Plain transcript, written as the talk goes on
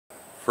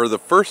for the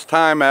first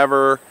time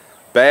ever,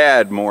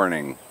 bad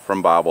morning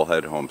from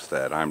Bobblehead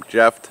Homestead. I'm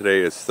Jeff. Today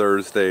is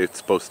Thursday. It's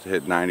supposed to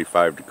hit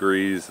 95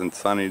 degrees and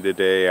sunny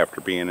today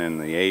after being in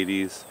the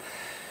 80s.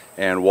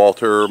 And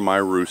Walter, my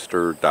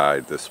rooster,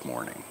 died this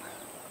morning.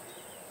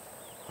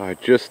 I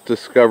just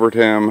discovered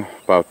him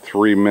about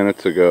 3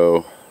 minutes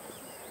ago,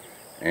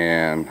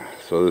 and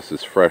so this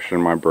is fresh in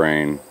my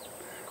brain.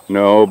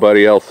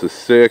 Nobody else is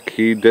sick.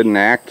 He didn't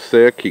act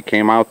sick. He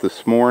came out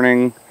this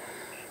morning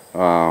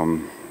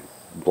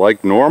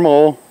like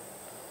normal,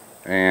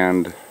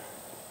 and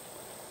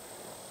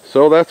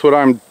so that's what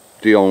I'm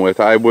dealing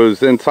with. I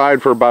was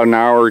inside for about an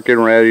hour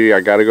getting ready.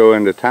 I got to go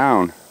into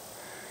town,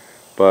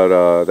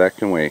 but that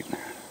can wait.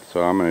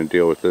 So I'm going to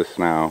deal with this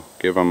now.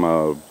 Give him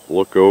a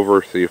look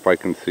over, see if I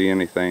can see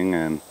anything,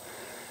 and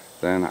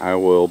then I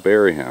will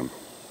bury him.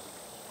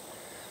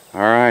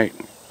 Alright,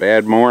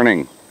 bad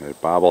morning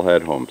at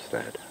Bobblehead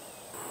Homestead.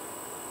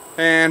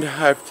 And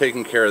I've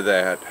taken care of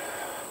that.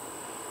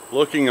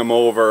 Looking him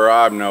over,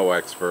 I'm no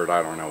expert.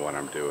 I don't know what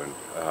I'm doing.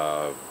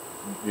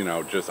 You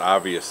know, just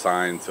obvious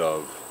signs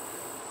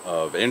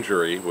of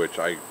injury, which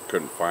I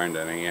couldn't find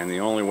any. And the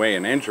only way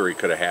an injury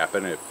could have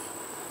happened if,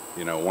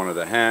 you know, one of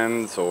the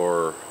hens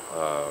or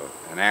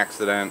an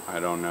accident, I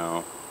don't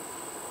know.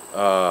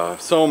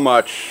 So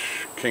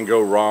much can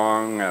go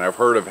wrong, and I've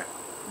heard of,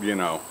 you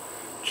know,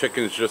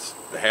 chickens just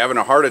having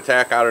a heart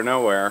attack out of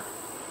nowhere.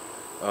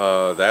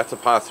 That's a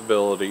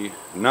possibility.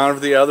 None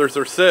of the others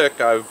are sick.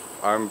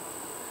 I'm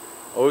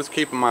always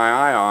keeping my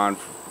eye on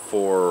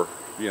for,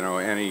 you know,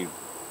 any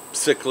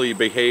sickly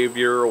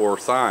behavior or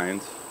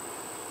signs.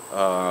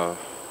 So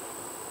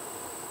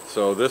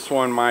this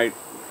one might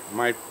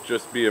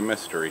just be a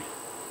mystery.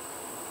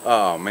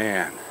 Oh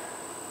man.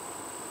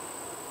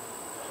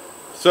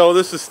 So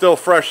this is still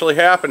freshly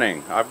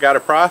happening. I've got to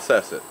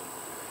process it.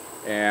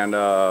 And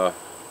I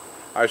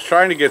was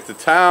trying to get to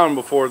town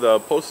before the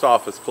post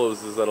office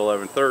closes at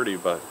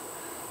 11:30, but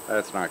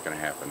that's not going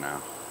to happen now.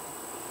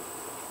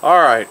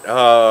 Alright,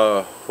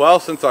 well,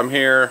 since I'm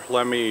here,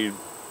 let me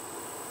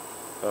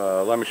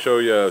show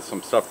you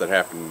some stuff that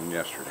happened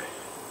yesterday.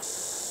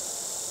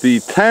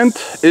 The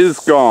tent is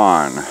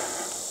gone,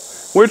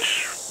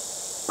 which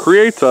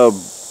creates a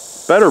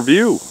better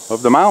view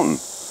of the mountain.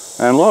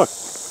 And look,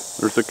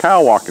 there's a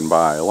cow walking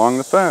by along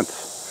the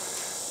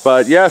fence.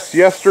 But yes,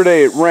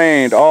 yesterday it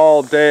rained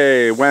all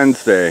day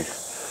Wednesday.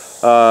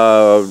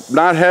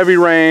 Not heavy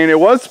rain. It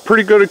was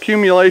pretty good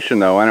accumulation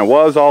though, and it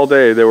was all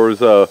day. There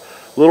was a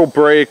little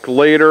break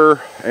later,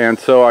 and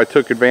so I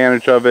took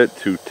advantage of it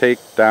to take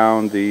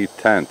down the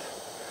tent.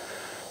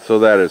 So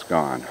that is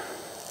gone.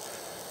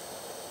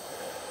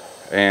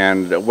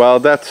 And well,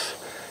 that's,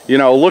 you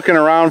know, looking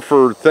around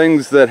for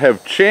things that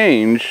have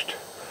changed.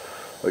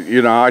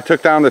 You know, I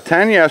took down the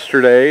tent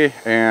yesterday,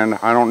 and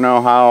I don't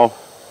know how.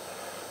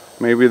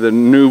 Maybe the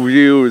new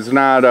view is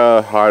not,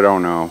 I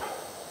don't know.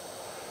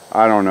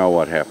 I don't know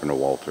what happened to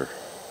Walter.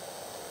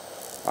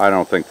 I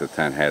don't think the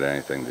tent had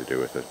anything to do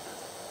with it.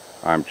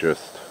 I'm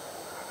just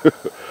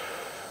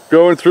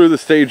going through the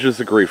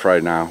stages of grief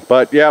right now.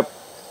 But, yep,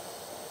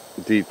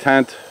 the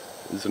tent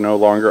is no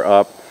longer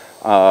up.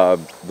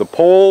 The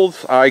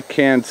poles I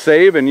can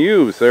save and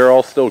use. They're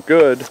all still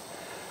good.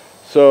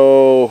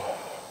 So,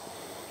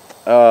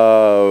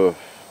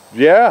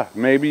 yeah,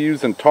 maybe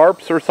using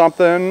tarps or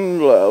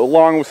something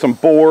along with some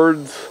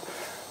boards,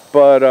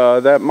 but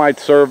that might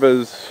serve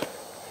as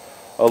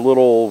a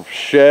little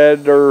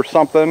shed or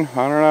something.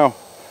 I don't know.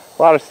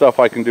 A lot of stuff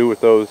I can do with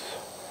those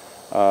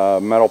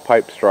metal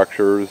pipe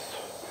structures.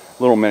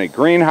 Little mini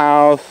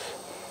greenhouse.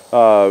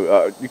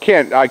 I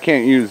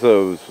can't use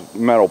those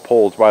metal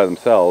poles by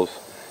themselves.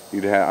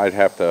 I'd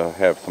have to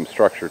have some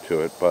structure to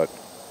it, but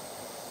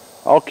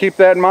I'll keep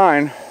that in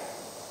mind.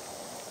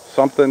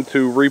 Something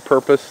to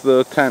repurpose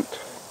the tent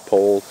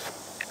poles.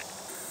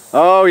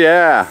 Oh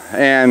yeah,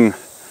 and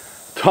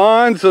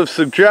tons of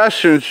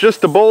suggestions just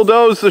to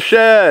bulldoze the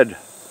shed.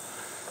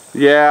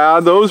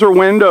 Yeah, those are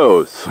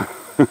windows.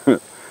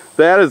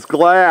 That is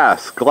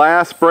glass.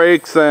 Glass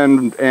breaks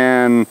and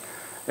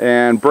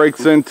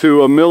breaks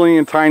into a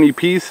million tiny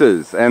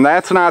pieces. And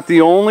that's not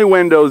the only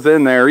windows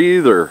in there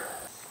either.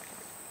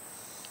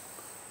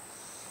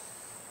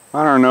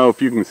 I don't know if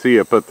you can see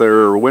it, but there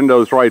are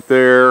windows right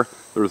there.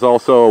 There's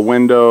also a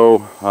window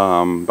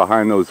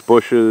behind those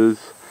bushes,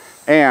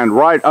 and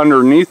right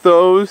underneath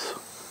those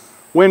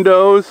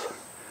windows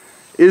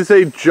is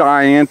a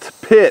giant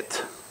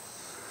pit.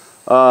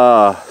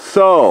 And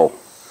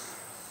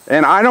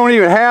I don't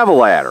even have a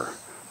ladder,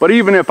 but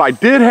even if I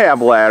did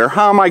have a ladder,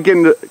 how am I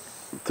getting to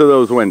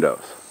those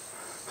windows?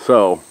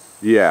 So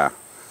yeah,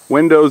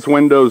 windows.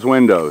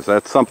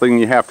 That's something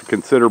you have to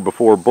consider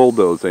before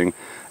bulldozing,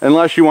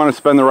 unless you want to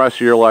spend the rest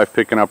of your life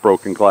picking up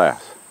broken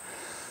glass.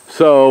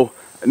 So,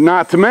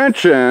 not to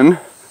mention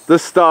the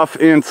stuff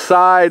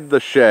inside the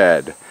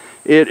shed.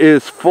 It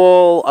is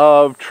full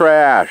of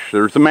trash.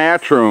 There's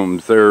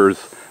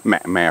mattresses,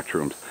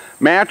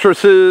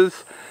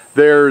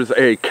 there's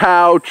a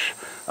couch,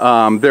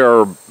 there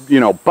are, you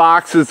know,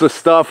 boxes of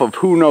stuff of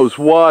who knows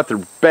what.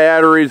 There's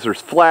batteries,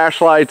 there's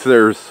flashlights,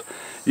 there's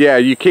yeah,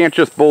 you can't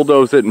just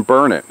bulldoze it and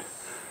burn it.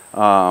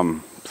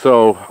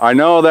 So I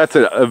know that's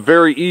a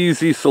very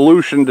easy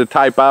solution to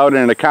type out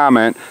in a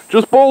comment.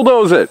 Just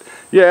bulldoze it.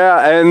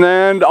 Yeah, and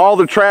then all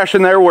the trash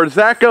in there, where does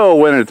that go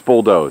when it's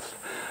bulldozed?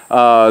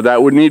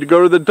 That would need to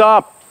go to the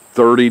dump.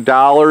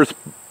 $30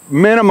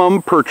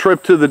 minimum per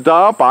trip to the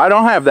dump. I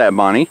don't have that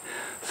money.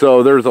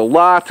 So there's a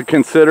lot to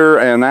consider,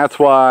 and that's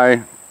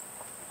why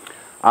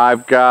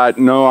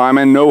I'm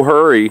in no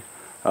hurry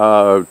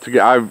I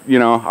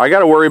got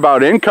to worry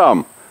about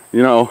income,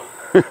 you know,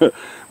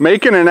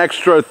 making an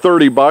extra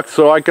 30 bucks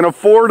so I can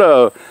afford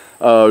a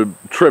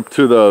trip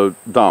to the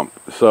dump.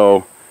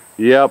 So,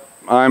 yep,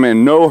 I'm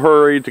in no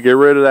hurry to get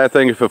rid of that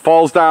thing. If it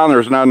falls down,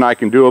 there's nothing I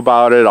can do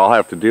about it. I'll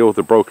have to deal with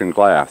the broken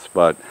glass,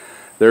 but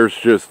there's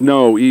just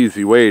no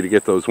easy way to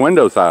get those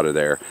windows out of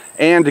there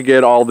and to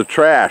get all the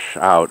trash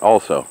out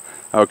also.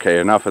 Okay,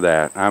 enough of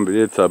that.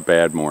 It's a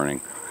bad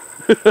morning.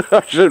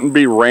 I shouldn't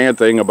be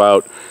ranting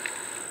about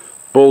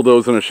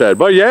bulldozing a shed.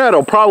 But yeah,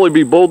 it'll probably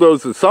be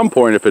bulldozed at some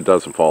point if it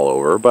doesn't fall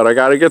over. But I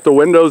got to get the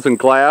windows and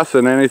glass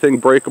and anything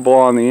breakable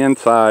on the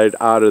inside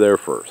out of there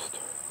first.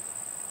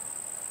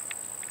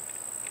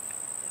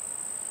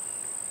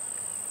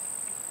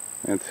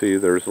 And see,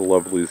 there's a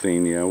lovely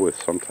zinnia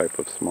with some type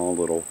of small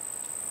little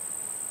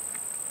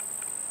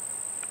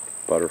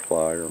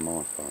butterfly or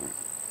moth on it.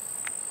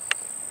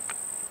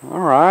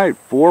 Alright,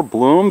 4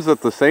 blooms at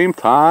the same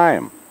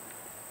time.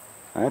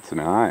 That's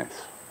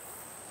nice.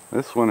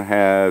 This one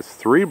has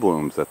 3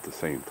 blooms at the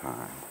same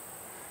time.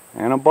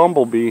 And a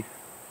bumblebee.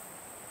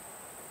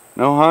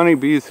 No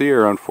honeybees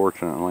here,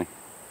 unfortunately.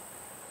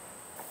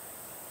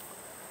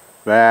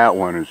 That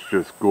one is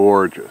just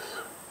gorgeous.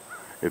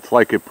 It's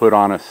like it put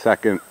on a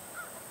second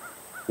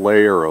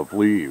layer of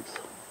leaves.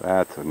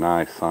 That's a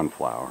nice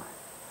sunflower.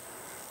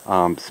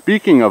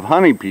 Speaking of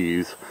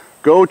honeybees,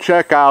 go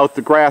check out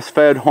the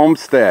Grass-fed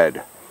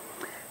Homestead.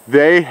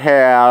 They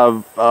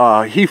have,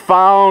 he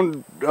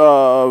found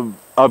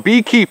a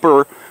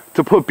beekeeper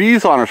to put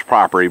bees on his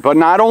property, but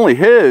not only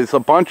his, a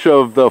bunch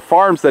of the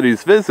farms that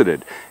he's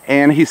visited.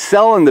 And he's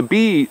selling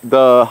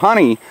the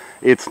honey.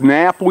 It's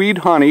knapweed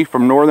honey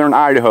from northern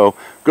Idaho.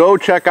 Go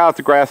check out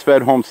the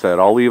Grass-fed Homestead.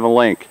 I'll leave a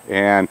link.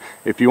 And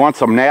if you want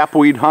some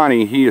knapweed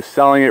honey, he is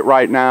selling it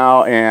right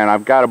now, and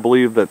I've got to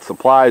believe that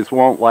supplies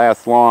won't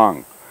last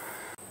long.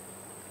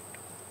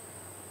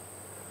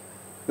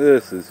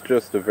 This is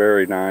just a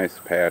very nice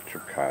patch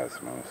of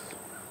cosmos.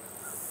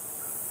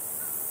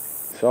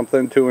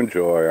 Something to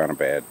enjoy on a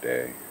bad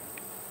day.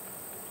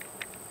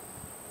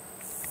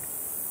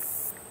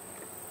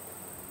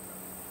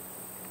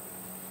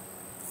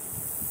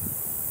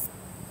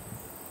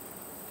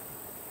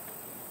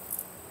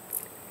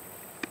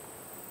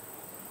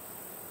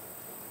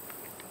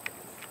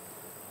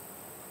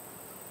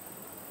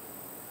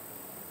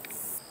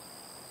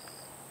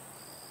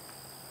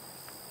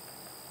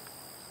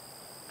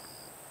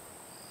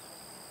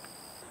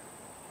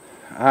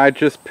 I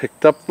just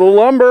picked up the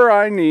lumber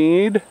I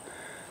need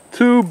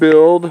to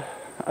build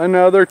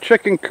another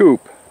chicken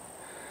coop.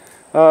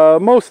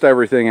 Most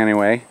everything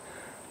anyway.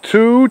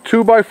 2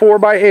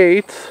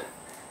 2x4x8s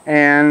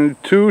and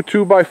 2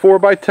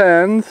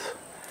 2x4x10s,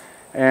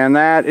 and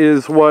that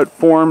is what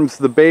forms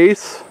the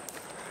base.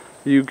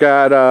 You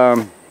got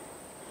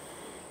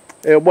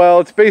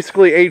it's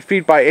basically 8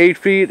 feet by 8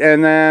 feet,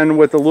 and then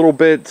with a little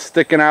bit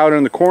sticking out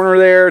in the corner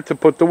there to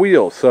put the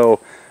wheels. So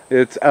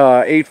it's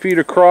 8 feet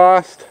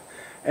across,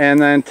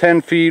 and then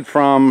 10 feet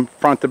from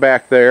front to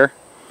back there.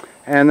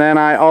 And then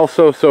I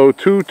also, so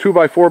 2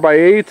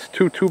 2x4x8s,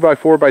 2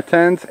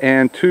 2x4x10s,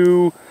 and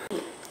 2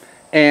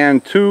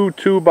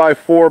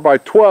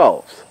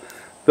 2x4x12s.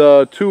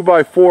 The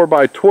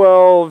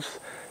 2x4x12s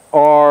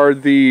are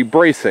the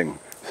bracing.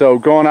 So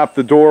going up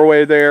the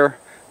doorway there,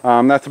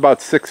 that's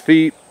about 6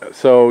 feet.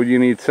 So you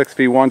need 6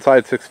 feet one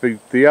side, 6 feet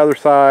the other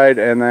side,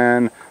 and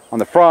then on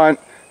the front,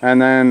 and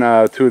then 2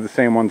 of the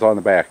same ones on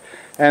the back.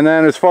 And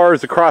then as far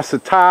as across the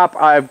top,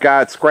 I've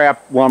got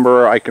scrap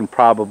lumber. I can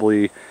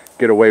probably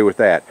get away with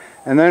that.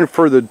 And then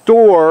for the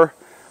door,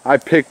 I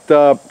picked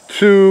up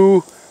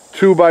 2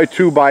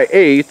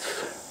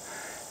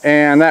 2x2x8s,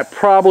 and that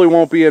probably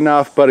won't be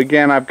enough, but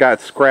again, I've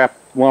got scrap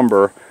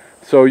lumber.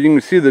 So you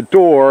can see the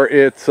door,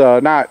 it's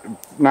not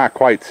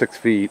quite 6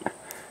 feet.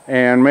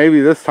 And maybe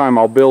this time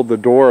I'll build the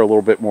door a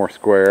little bit more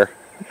square.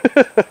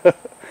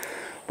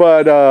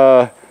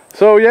 But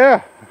so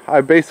yeah,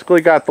 I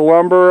basically got the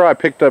lumber. I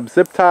picked up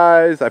zip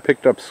ties, I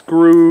picked up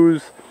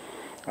screws,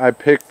 I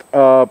picked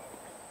up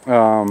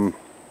what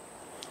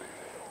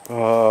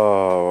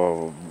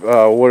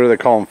do they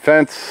call them,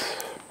 fence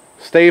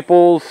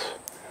staples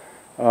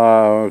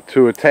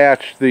to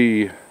attach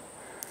the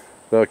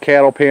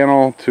cattle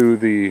panel to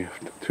the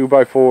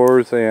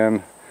 2x4s.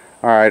 And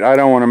alright, I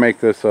don't want to make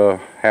this a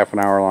half an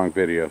hour long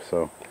video,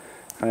 so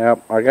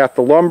yep, I got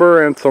the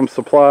lumber and some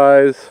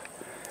supplies,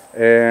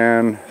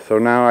 and so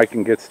now I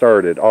can get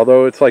started.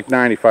 Although it's like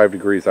 95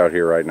 degrees out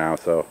here right now,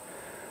 so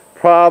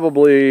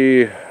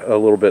probably a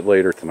little bit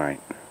later tonight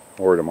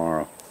or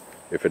tomorrow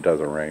if it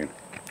doesn't rain.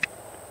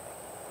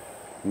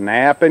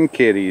 Napping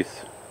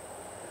kitties.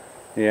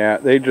 Yeah,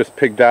 they just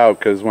pigged out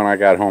because when I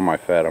got home I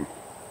fed them.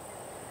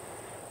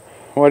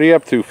 What are you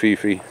up to,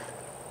 Fifi?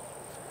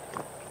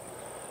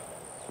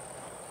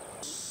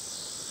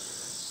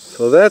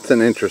 So that's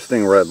an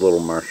interesting red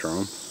little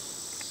mushroom.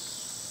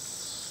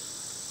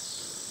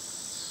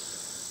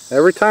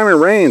 Every time it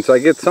rains I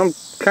get some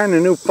kind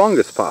of new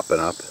fungus popping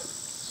up.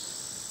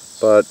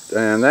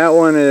 And that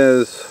one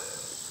is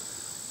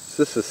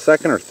this the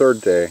second or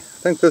third day?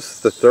 I think this is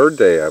the third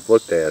day I've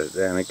looked at it,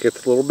 and it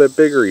gets a little bit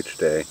bigger each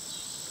day.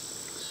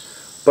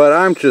 But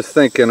I'm just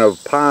thinking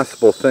of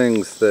possible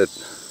things that,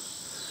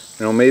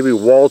 you know, maybe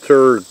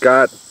Walter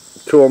got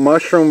to a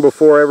mushroom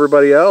before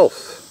everybody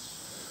else.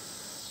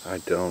 I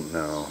don't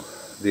know.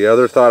 The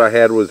other thought I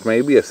had was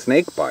maybe a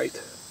snake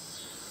bite.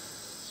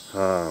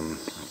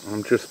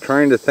 I'm just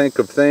trying to think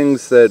of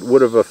things that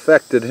would have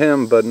affected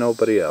him but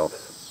nobody else.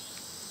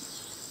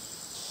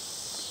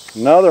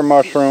 Another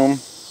mushroom.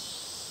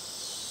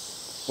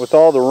 With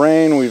all the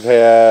rain we've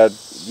had,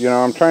 you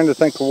know, I'm trying to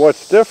think of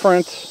what's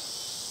different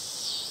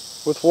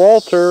with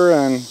Walter,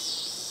 and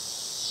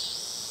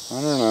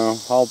I don't know.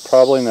 I'll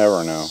probably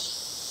never know.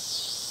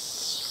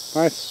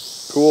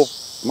 Nice, cool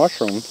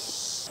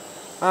mushrooms.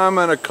 I'm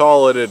gonna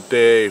call it a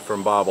day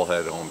from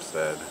Bobblehead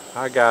Homestead.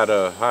 I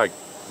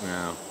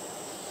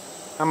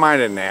might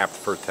have napped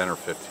for 10 or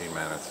 15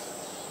 minutes.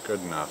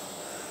 Good enough.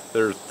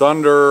 There's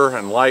thunder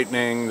and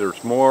lightning.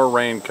 There's more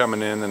rain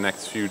coming in the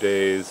next few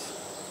days.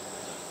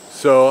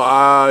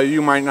 So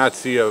you might not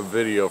see a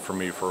video from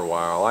me for a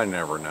while. I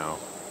never know.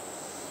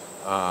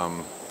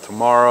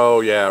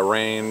 Tomorrow, yeah,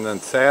 rain. Then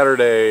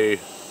Saturday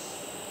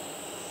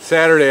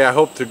I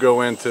hope to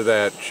go into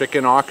that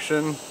chicken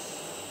auction.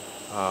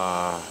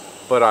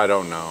 But I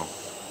don't know.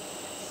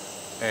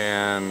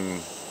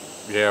 And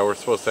yeah, we're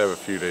supposed to have a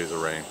few days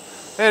of rain.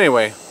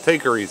 Anyway,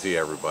 take her easy,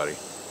 everybody.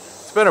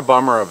 It's been a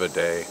bummer of a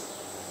day,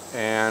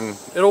 and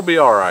it'll be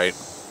all right.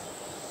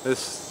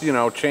 This, you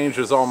know,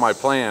 changes all my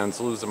plans,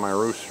 losing my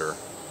rooster.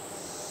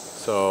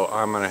 So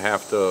I'm gonna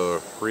have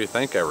to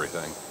rethink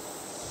everything.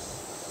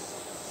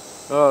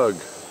 Ugh,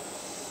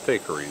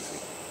 take her easy.